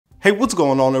Hey, what's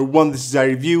going on everyone, this is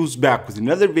iReviews back with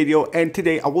another video, and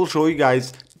today I will show you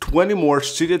guys 20 more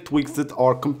shaded tweaks that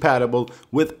are compatible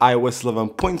with iOS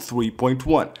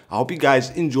 11.3.1. I hope you guys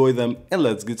enjoy them and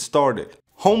let's get started.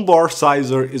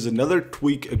 HomeBarSizer is another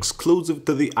tweak exclusive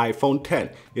to the iPhone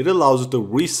X. It allows you to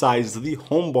resize the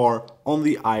home bar on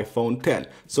the iPhone X.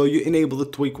 So you enable the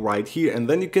tweak right here and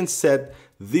then you can set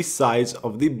the size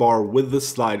of the bar with the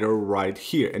slider right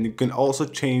here, and you can also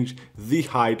change the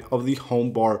height of the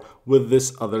home bar with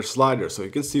this other slider. So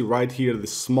you can see right here the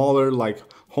smaller like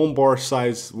home bar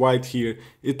size right here.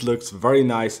 It looks very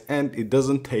nice and it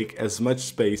doesn't take as much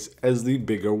space as the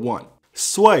bigger one.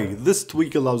 Sway, this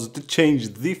tweak allows you to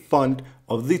change the font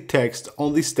of the text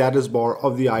on the status bar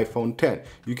of the iPhone X.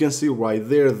 You can see right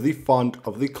there the font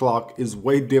of the clock is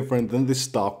way different than the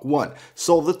stock one.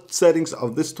 So the settings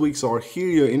of this tweaks are here.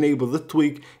 You enable the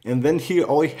tweak and then here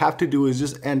all you have to do is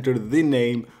just enter the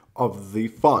name of the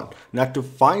font. Now to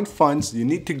find fonts you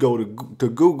need to go to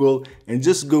Google and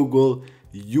just Google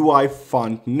UI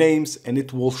font names and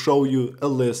it will show you a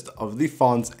list of the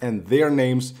fonts and their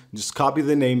names. Just copy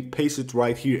the name, paste it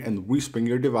right here and respring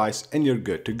your device and you're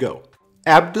good to go.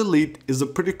 ABDelete is a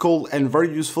pretty cool and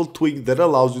very useful tweak that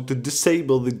allows you to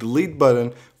disable the delete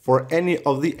button for any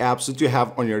of the apps that you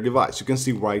have on your device. You can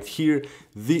see right here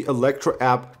the Electro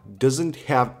app doesn't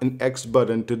have an X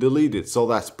button to delete it, so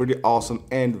that's pretty awesome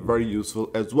and very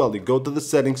useful as well. You go to the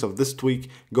settings of this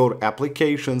tweak, go to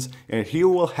applications, and here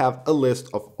we'll have a list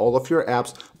of all of your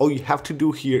apps. All you have to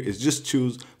do here is just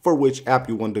choose for which app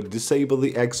you want to disable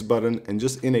the X button and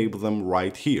just enable them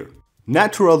right here.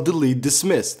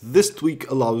 NaturalDeleteDismiss. This tweak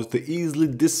allows you to easily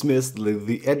dismiss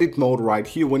the edit mode right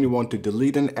here when you want to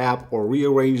delete an app or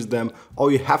rearrange them.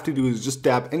 All you have to do is just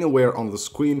tap anywhere on the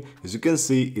screen. As you can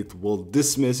see, it will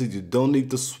dismiss it. You don't need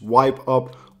to swipe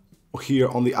up here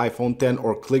on the iPhone X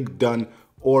or click done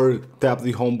or tap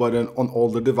the home button on all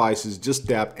the devices. Just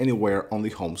tap anywhere on the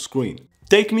home screen.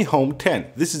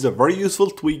 TakeMeHomeX. This is a very useful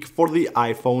tweak for the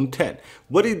iPhone X.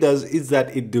 What it does is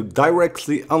that it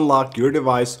directly unlock your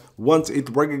device once it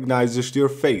recognizes your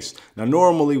face. Now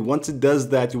normally once it does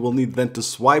that you will need then to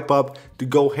swipe up to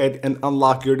go ahead and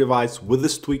unlock your device. With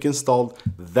this tweak installed,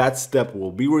 that step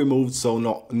will be removed.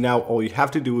 So now all you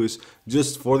have to do is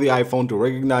just for the iPhone to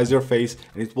recognize your face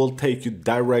and it will take you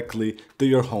directly to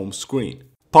your home screen.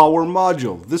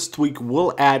 PowerModule. This tweak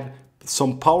will add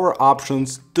some power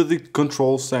options to the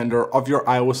control center of your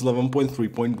iOS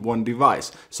 11.3.1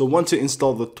 device. So once you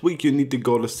install the tweak, you need to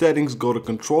go to settings, go to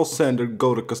control center,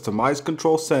 go to customize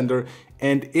control center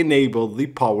and enable the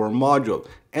power module.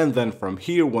 And then from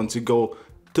here, once you go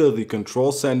to the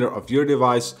control center of your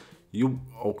device,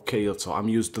 so I'm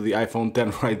used to the iPhone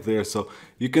X right there. So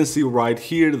you can see right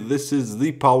here, this is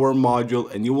the power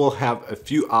module and you will have a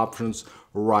few options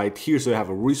right here. So you have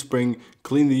a respring,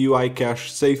 clean the UI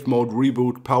cache, safe mode,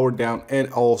 reboot, power down, and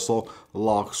also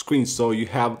lock screen. So you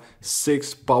have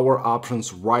 6 power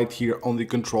options right here on the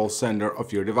control center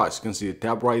of your device. You can see a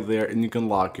tab right there and you can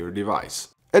lock your device.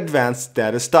 Advanced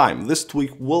status time. This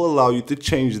tweak will allow you to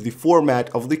change the format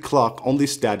of the clock on the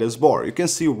status bar. You can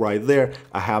see right there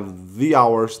I have the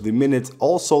hours, the minutes,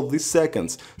 also the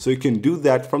seconds. So you can do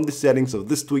that from the settings of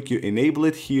this tweak. You enable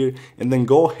it here and then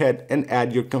go ahead and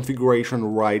add your configuration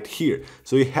right here.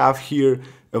 So you have here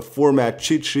a format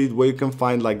cheat sheet where you can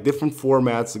find like different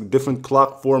formats, different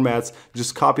clock formats.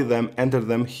 Just copy them, enter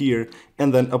them here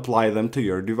and then apply them to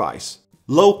your device.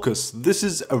 Locus. This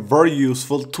is a very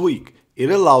useful tweak. It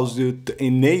allows you to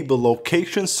enable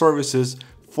location services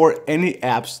for any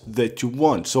apps that you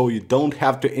want. So you don't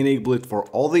have to enable it for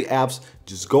all the apps.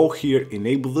 Just go here,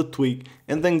 enable the tweak,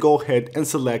 and then go ahead and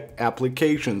select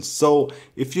applications. So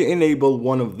if you enable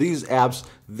one of these apps,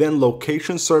 then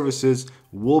location services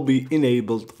will be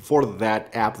enabled for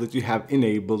that app that you have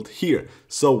enabled here.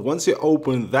 So once you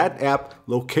open that app,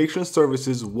 location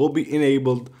services will be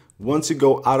enabled. Once you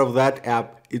go out of that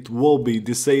app, it will be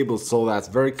disabled. So that's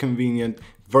very convenient,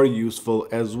 very useful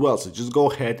as well. So just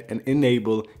go ahead and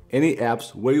enable any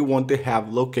apps where you want to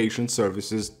have location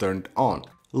services turned on.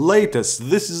 Latest.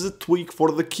 This is a tweak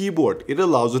for the keyboard. It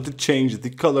allows you to change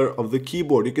the color of the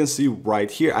keyboard. You can see right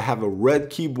here I have a red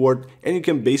keyboard and you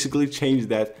can basically change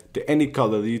that to any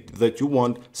color that you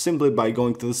want simply by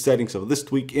going to the settings of this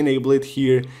tweak, enable it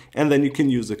here, and then you can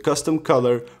use a custom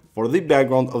color for the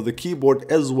background of the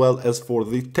keyboard as well as for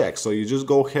the text. So you just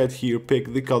go ahead here,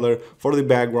 pick the color for the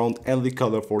background and the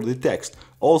color for the text.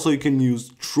 Also you can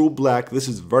use true black. This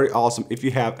is very awesome. If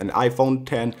you have an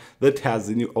iPhone X that has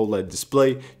the new OLED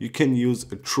display, you can use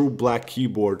a true black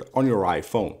keyboard on your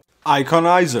iPhone.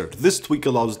 Iconizer. This tweak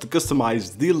allows you to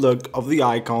customize the look of the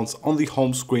icons on the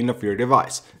home screen of your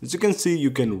device. As you can see, you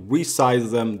can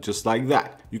resize them just like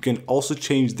that. You can also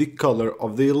change the color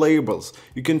of the labels.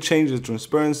 You can change the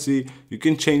transparency. You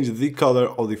can change the color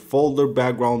of the folder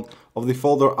background of the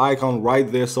folder icon right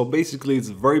there. So basically it's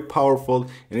very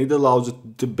powerful and it allows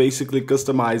you to basically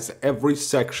customize every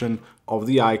section of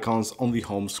the icons on the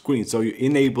home screen. So you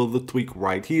enable the tweak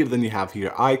right here, then you have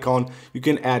here icon, you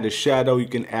can add a shadow, you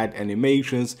can add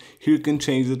animations, here you can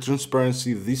change the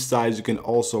transparency, the size, you can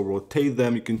also rotate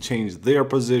them, you can change their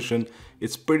position.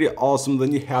 It's pretty awesome.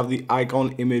 Then you have the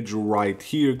icon image right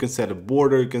here, you can set a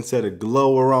border, you can set a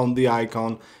glow around the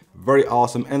icon. Very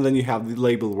awesome. And then you have the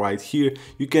label right here.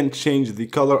 You can change the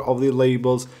color of the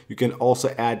labels. You can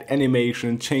also add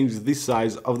animation, change the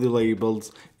size of the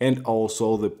labels, and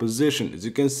also the position. As you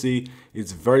can see,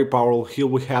 it's very powerful. Here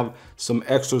we have some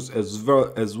extras as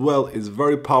well. It's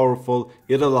very powerful.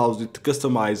 It allows you to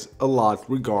customize a lot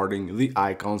regarding the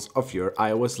icons of your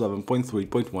iOS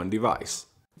 11.3.1 device.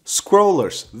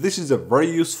 Scrollers. This is a very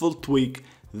useful tweak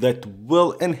that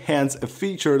will enhance a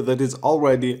feature that is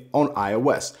already on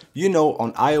iOS. You know,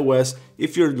 on iOS,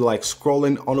 if you're like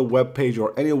scrolling on a web page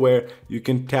or anywhere, you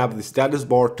can tap the status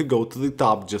bar to go to the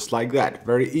top just like that.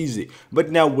 Very easy.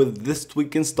 But now with this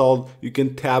tweak installed, you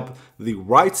can tap the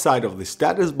right side of the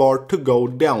status bar to go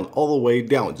down, all the way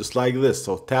down, just like this.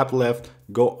 So tap left,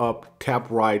 go up, tap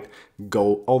right,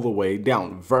 go all the way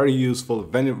down. Very useful,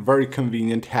 very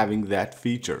convenient having that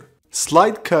feature.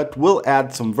 Slide cut will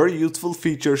add some very useful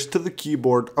features to the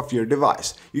keyboard of your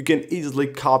device. You can easily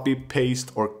copy,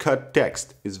 paste, or cut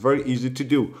text. It's very easy to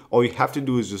do. All you have to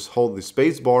do is just hold the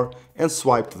space bar and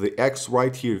swipe to the X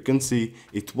right here. You can see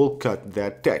it will cut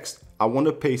that text. I want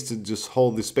to paste it, just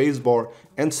hold the space bar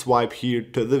and swipe here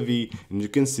to the V, and you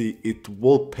can see it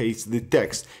will paste the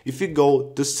text. If you go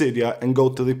to Cydia and go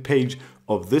to the page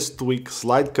of this tweak,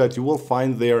 slide cut, you will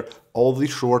find there all the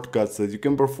shortcuts that you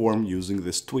can perform using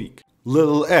this tweak.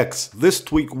 LittleX. This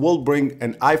tweak will bring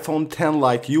an iPhone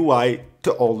X-like UI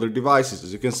to older devices.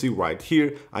 As you can see right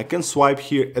here, I can swipe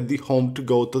here at the home to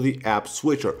go to the app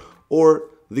switcher, or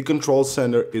the control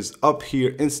center is up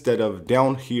here instead of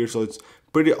down here, so it's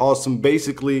pretty awesome.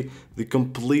 Basically, the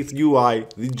complete UI,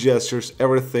 the gestures,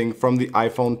 everything from the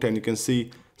iPhone X, you can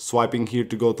see swiping here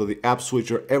to go to the app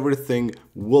switcher, everything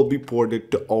will be ported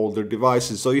to older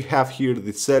devices. So you have here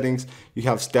the settings, you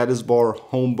have status bar,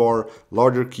 home bar,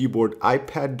 larger keyboard,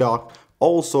 iPad dock.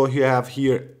 Also you have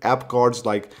here app cards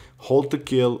like hold to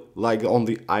kill like on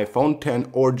the iPhone X,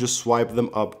 or just swipe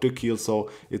them up to kill. So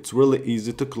it's really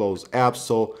easy to close apps.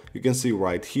 So you can see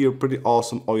right here, pretty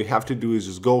awesome. All you have to do is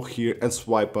just go here and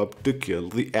swipe up to kill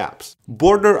the apps.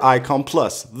 Border icon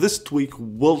plus. This tweak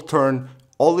will turn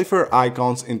all of your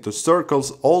icons into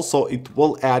circles. Also, it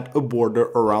will add a border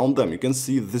around them. You can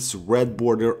see this red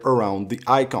border around the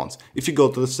icons. If you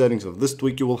go to the settings of this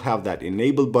tweak, you will have that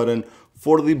enable button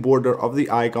for the border of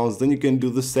the icons. Then you can do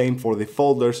the same for the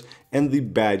folders and the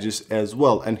badges as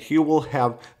well. And here we'll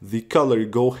have the color. You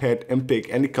go ahead and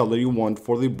pick any color you want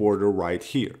for the border right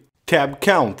here. Tab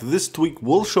count. This tweak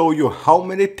will show you how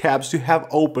many tabs you have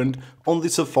opened on the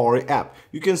Safari app.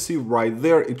 You can see right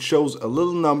there, it shows a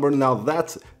little number. Now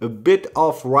that's a bit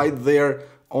off right there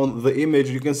on the image.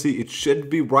 You can see it should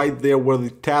be right there where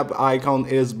the tab icon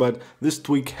is, but this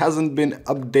tweak hasn't been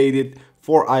updated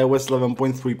for iOS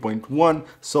 11.3.1,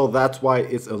 so that's why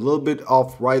it's a little bit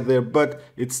off right there, but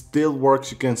it still works.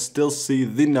 You can still see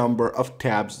the number of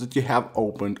tabs that you have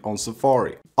opened on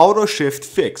Safari.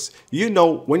 AutoShiftFix. You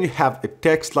know, when you have a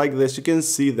text like this, you can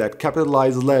see that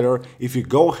capitalized letter. If you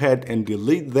go ahead and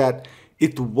delete that,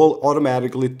 it will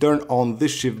automatically turn on the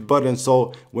shift button.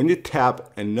 So when you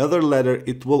tap another letter,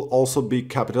 it will also be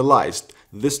capitalized.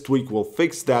 This tweak will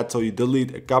fix that. So you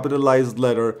delete a capitalized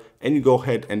letter and you go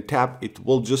ahead and tap, it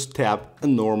will just tap a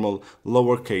normal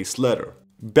lowercase letter.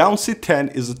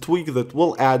 BouncyCan is a tweak that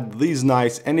will add these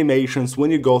nice animations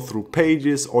when you go through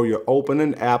pages or you open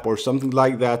an app or something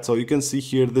like that. So you can see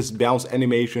here this bounce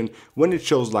animation when it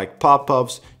shows like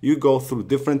pop-ups, you go through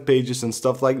different pages and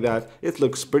stuff like that. It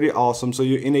looks pretty awesome. So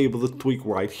you enable the tweak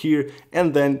right here,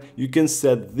 and then you can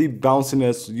set the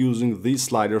bounciness using these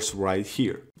sliders right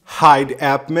here.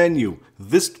 HideAppMenu.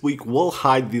 This tweak will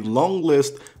hide the long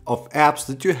list of apps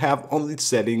that you have on the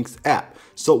settings app.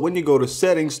 So when you go to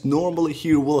settings, normally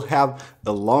here we'll have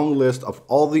a long list of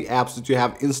all the apps that you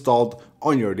have installed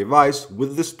on your device.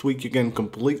 With this tweak, you can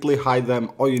completely hide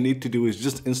them. All you need to do is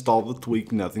just install the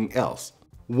tweak, nothing else.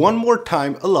 One More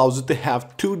Time allows you to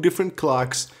have two different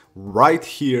clocks right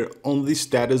here on the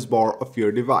status bar of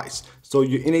your device. So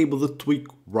you enable the tweak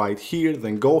right here,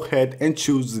 then go ahead and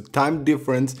choose the time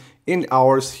difference in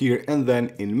hours here and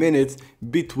then in minutes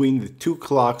between the two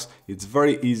clocks. It's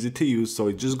very easy to use, so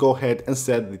you just go ahead and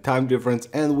set the time difference,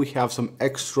 and we have some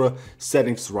extra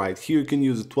settings right here. You can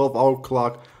use a 12-hour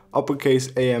clock, uppercase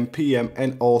AM, PM,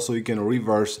 and also you can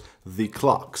reverse the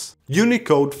clocks.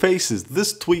 Unicode Faces.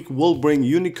 This tweak will bring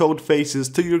Unicode Faces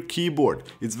to your keyboard.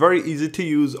 It's very easy to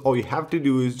use. All you have to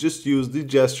do is just use the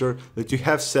gesture that you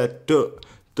have set to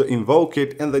invoke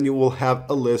it, and then you will have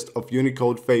a list of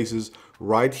Unicode Faces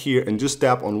right here, and just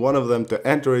tap on one of them to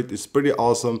enter it. It's pretty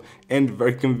awesome and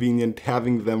very convenient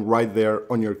having them right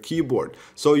there on your keyboard.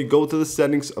 So you go to the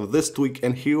settings of this tweak,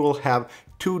 and here we'll have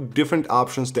two different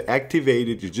options to activate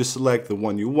it. You just select the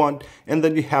one you want, and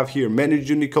then you have here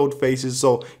manage Unicode Faces.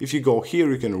 So if you go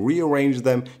here, you can rearrange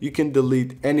them, you can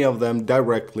delete any of them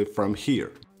directly from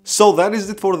here. So that is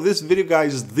it for this video,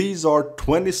 guys. These are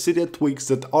 20 Cydia tweaks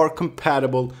that are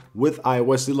compatible with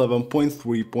iOS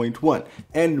 11.3.1,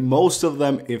 and most of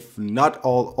them, if not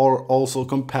all, are also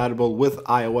compatible with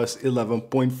iOS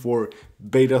 11.4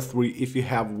 beta 3 if you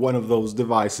have one of those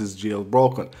devices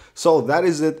jailbroken. So that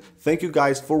is it. Thank you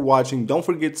guys for watching. Don't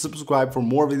forget to subscribe for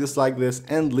more videos like this,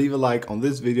 and leave a like on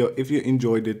this video if you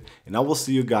enjoyed it, and I will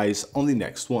see you guys on the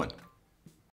next one.